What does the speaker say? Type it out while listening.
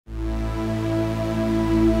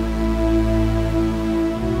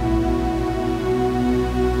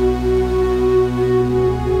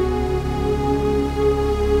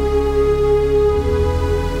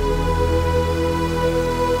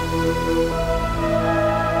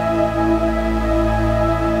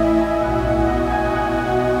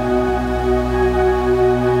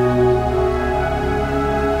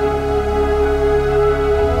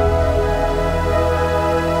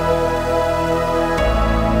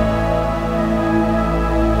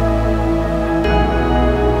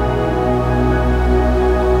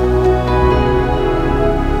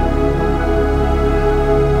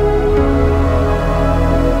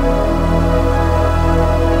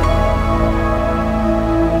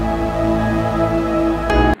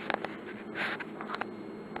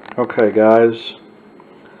Okay guys,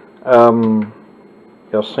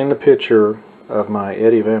 y'all seen the picture of my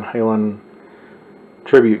Eddie Van Halen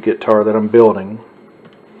tribute guitar that I'm building,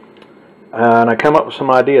 and I come up with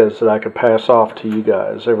some ideas that I could pass off to you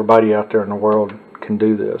guys. Everybody out there in the world can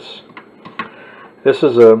do this. This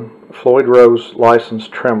is a Floyd Rose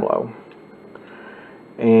licensed tremolo,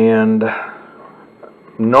 and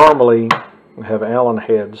normally we have Allen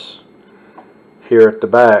heads here at the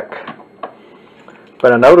back.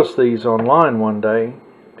 But I noticed these online one day,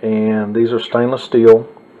 and these are stainless steel,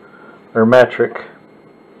 they're metric,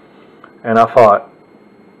 and I thought,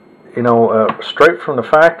 you know, straight from the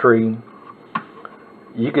factory,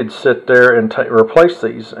 you could sit there and replace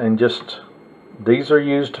these, and these are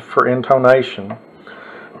used for intonation.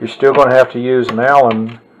 You're still going to have to use an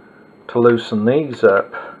Allen to loosen these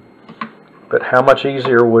up, but how much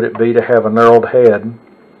easier would it be to have a knurled head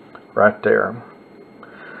right there?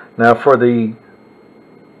 Now for the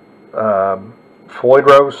Floyd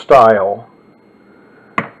Rose style,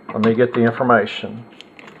 let me get the information.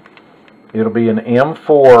 It'll be an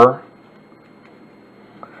M4.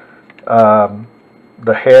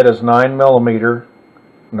 The head is 9mm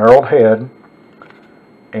knurled head,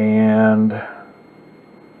 and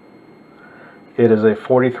it is a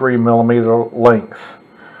 43mm length.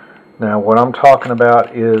 Now what I'm talking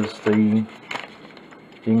about is you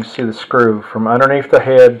can see the screw from underneath the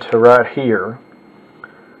head to right here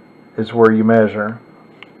is where you measure,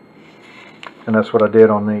 and that's what I did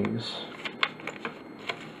on these.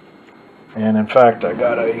 And in fact, I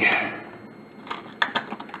got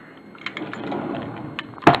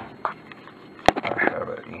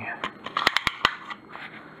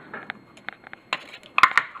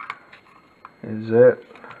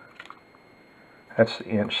that's the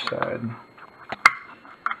inch side.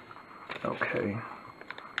 Okay,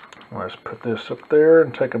 let's put this up there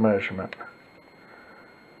and take a measurement.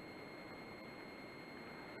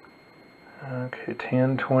 Okay,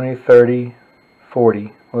 10, 20, 30,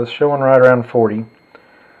 40. Well, it's showing right around 40.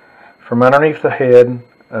 From underneath the head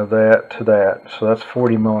of that to that, so that's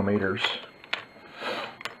 40mm.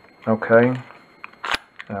 Okay,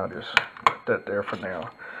 I'll just put that there for now.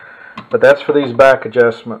 But that's for these back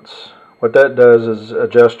adjustments. What that does is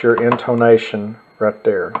adjust your intonation right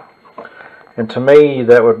there. And to me,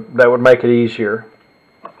 that would make it easier.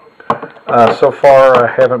 So far,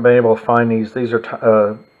 I haven't been able to find these. These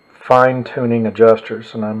are fine-tuning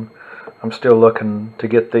adjusters, and I'm still looking to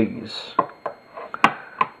get these.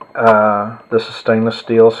 This is stainless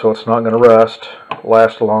steel, so it's not going to rust,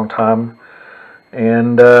 last a long time,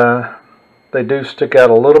 and they do stick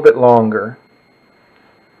out a little bit longer,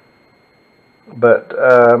 but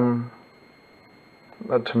to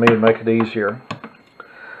me it'd make it easier.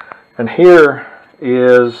 And here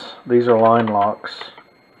these are line locks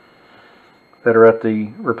that are at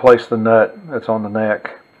replace the nut that's on the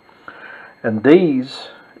neck. And these,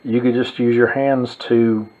 you could just use your hands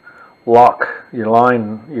to lock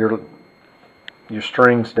your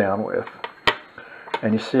strings down with.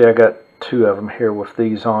 And you see I got two of them here with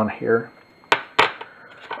these on here.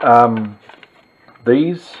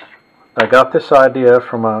 These, I got this idea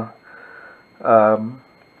from a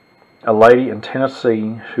lady in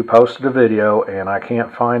Tennessee who posted a video, and I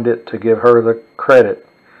can't find it to give her the credit,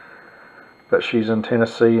 but she's in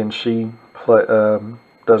Tennessee and she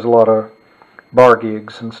does a lot of bar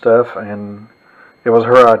gigs and stuff, and it was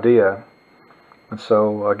her idea, and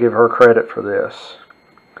so I give her credit for this.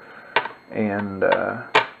 And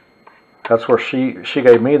that's where she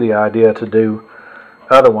gave me the idea to do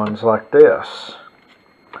other ones like this.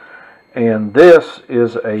 And this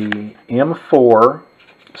is a M4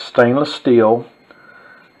 stainless steel.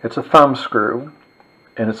 It's a thumb screw,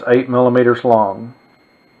 and it's 8mm long.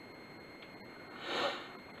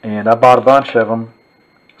 And I bought a bunch of them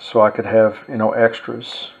so I could have, you know,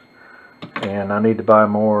 extras, and I need to buy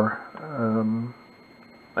more,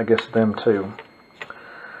 I guess them too.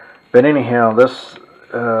 But anyhow, this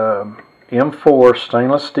M4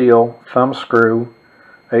 stainless steel thumb screw,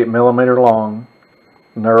 8mm long,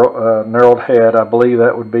 knurled head. I believe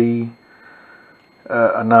that would be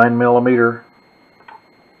a 9mm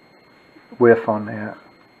width on that.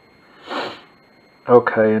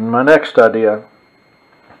 Okay, and my next idea,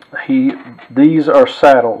 these are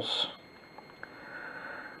saddles,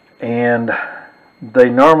 and they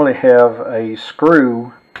normally have a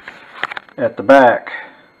screw at the back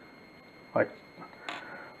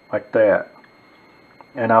like that,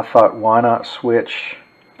 and I thought, why not switch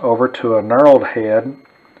over to a knurled head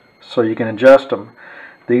so you can adjust them.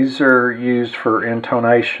 These are used for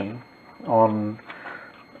intonation on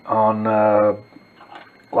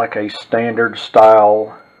like a standard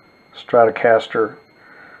style Stratocaster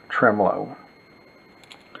tremolo.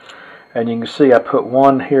 And you can see I put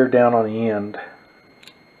one here down on the end.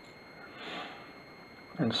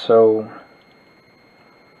 And so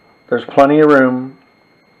there's plenty of room,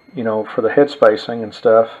 you know, for the head spacing and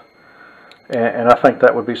stuff. And I think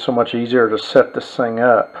that would be so much easier to set this thing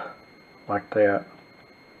up like that.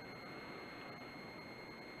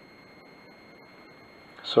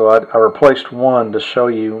 So I replaced one to show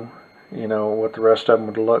you, you know, what the rest of them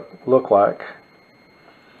would look like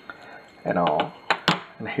and all.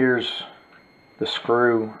 And here's the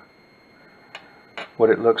screw, what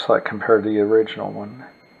it looks like compared to the original one.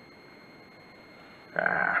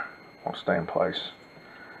 Won't stay in place.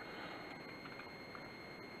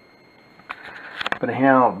 But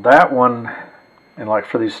anyhow, that one, and like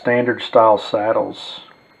for these standard style saddles,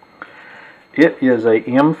 it is a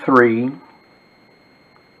M3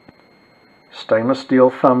 stainless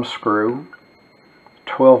steel thumb screw,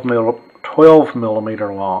 12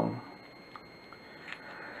 millimeter long.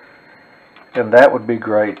 And that would be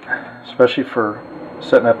great, especially for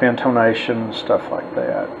setting up intonation and stuff like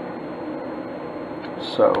that.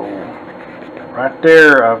 So right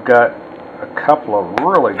there I've got a couple of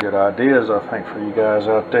really good ideas, I think, for you guys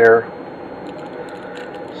out there.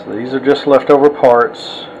 So these are just leftover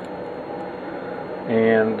parts,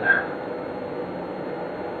 and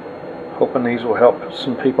hoping these will help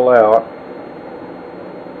some people out.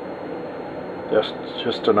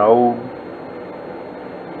 Just an old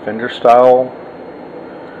fender style,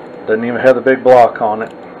 doesn't even have the big block on it.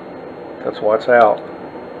 That's why it's out.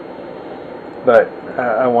 But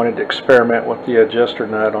I wanted to experiment with the adjuster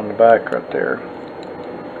nut on the back right there.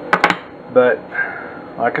 But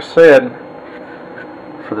like I said,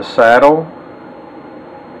 for the saddle,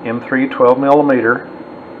 M3 12 millimeter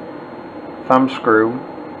thumb screw,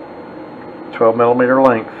 12 millimeter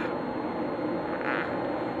length.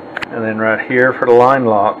 And then right here for the line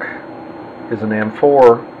lock is an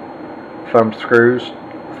M4 thumb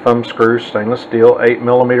screw, stainless steel, 8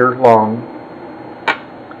 millimeter long.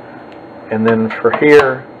 And then for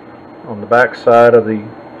here, on the back side of the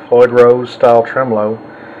Floyd Rose style tremolo,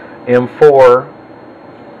 M4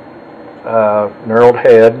 knurled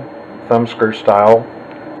head, thumb screw style,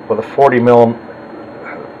 with a 40 mil.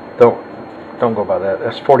 Don't go by that.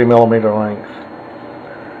 That's 40 millimeter length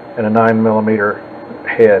and a 9 millimeter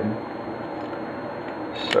head.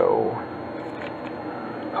 So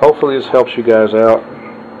hopefully this helps you guys out.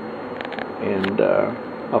 And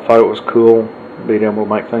I thought it was cool being able to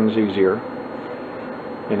make things easier.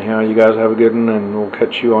 Anyhow, you guys have a good one, and we'll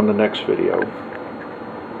catch you on the next video.